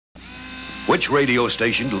Which radio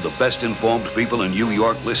station do the best-informed people in New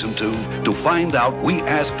York listen to? To find out, we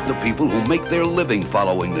asked the people who make their living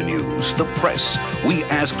following the news, the press. We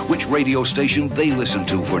asked which radio station they listen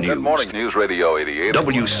to for news. Good morning, News Radio 88.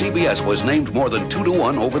 WCBS was named more than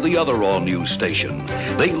 2-1 over the other all-news station.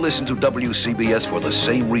 They listen to WCBS for the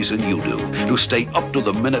same reason you do, to stay up to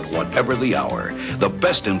the minute, whatever the hour. The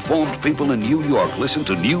best-informed people in New York listen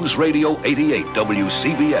to News Radio 88,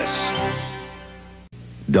 WCBS.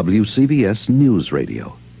 WCBS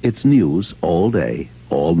Newsradio. It's news all day,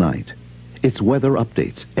 all night. It's weather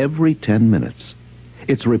updates every 10 minutes.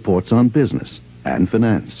 It's reports on business and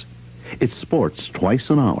finance. It's sports twice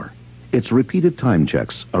an hour. It's repeated time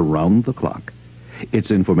checks around the clock.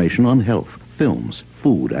 It's information on health, films,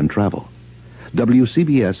 food, and travel.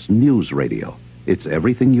 WCBS Newsradio. It's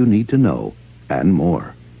everything you need to know and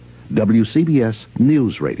more. WCBS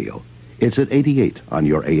Newsradio. It's at 88 on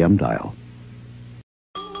your AM dial.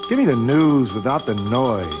 Give me the news without the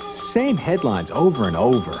noise. Same headlines over and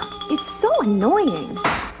over. It's so annoying.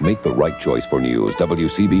 Make the right choice for news.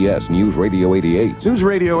 WCBS News Radio 88. News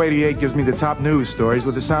Radio 88 gives me the top news stories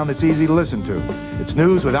with a sound that's easy to listen to. It's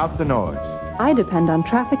news without the noise. I depend on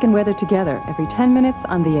traffic and weather together every 10 minutes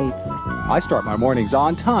on the 8s. I start my mornings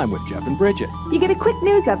on time with Jeff and Bridget. You get a quick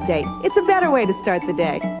news update. It's a better way to start the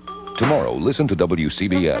day. Tomorrow, listen to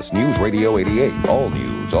WCBS News Radio 88. All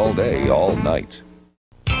news, all day, all night.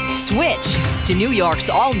 Switch to New York's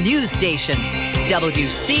all-news station,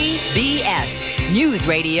 WCBS News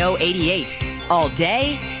Radio 88. All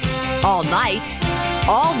day, all night,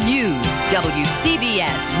 all news,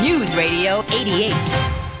 WCBS News Radio 88.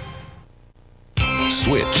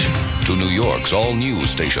 Switch to New York's all-news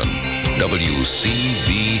station,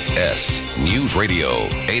 WCBS News Radio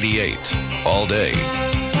 88. All day,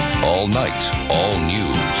 all night, all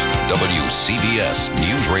news, WCBS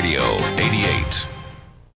News Radio 88.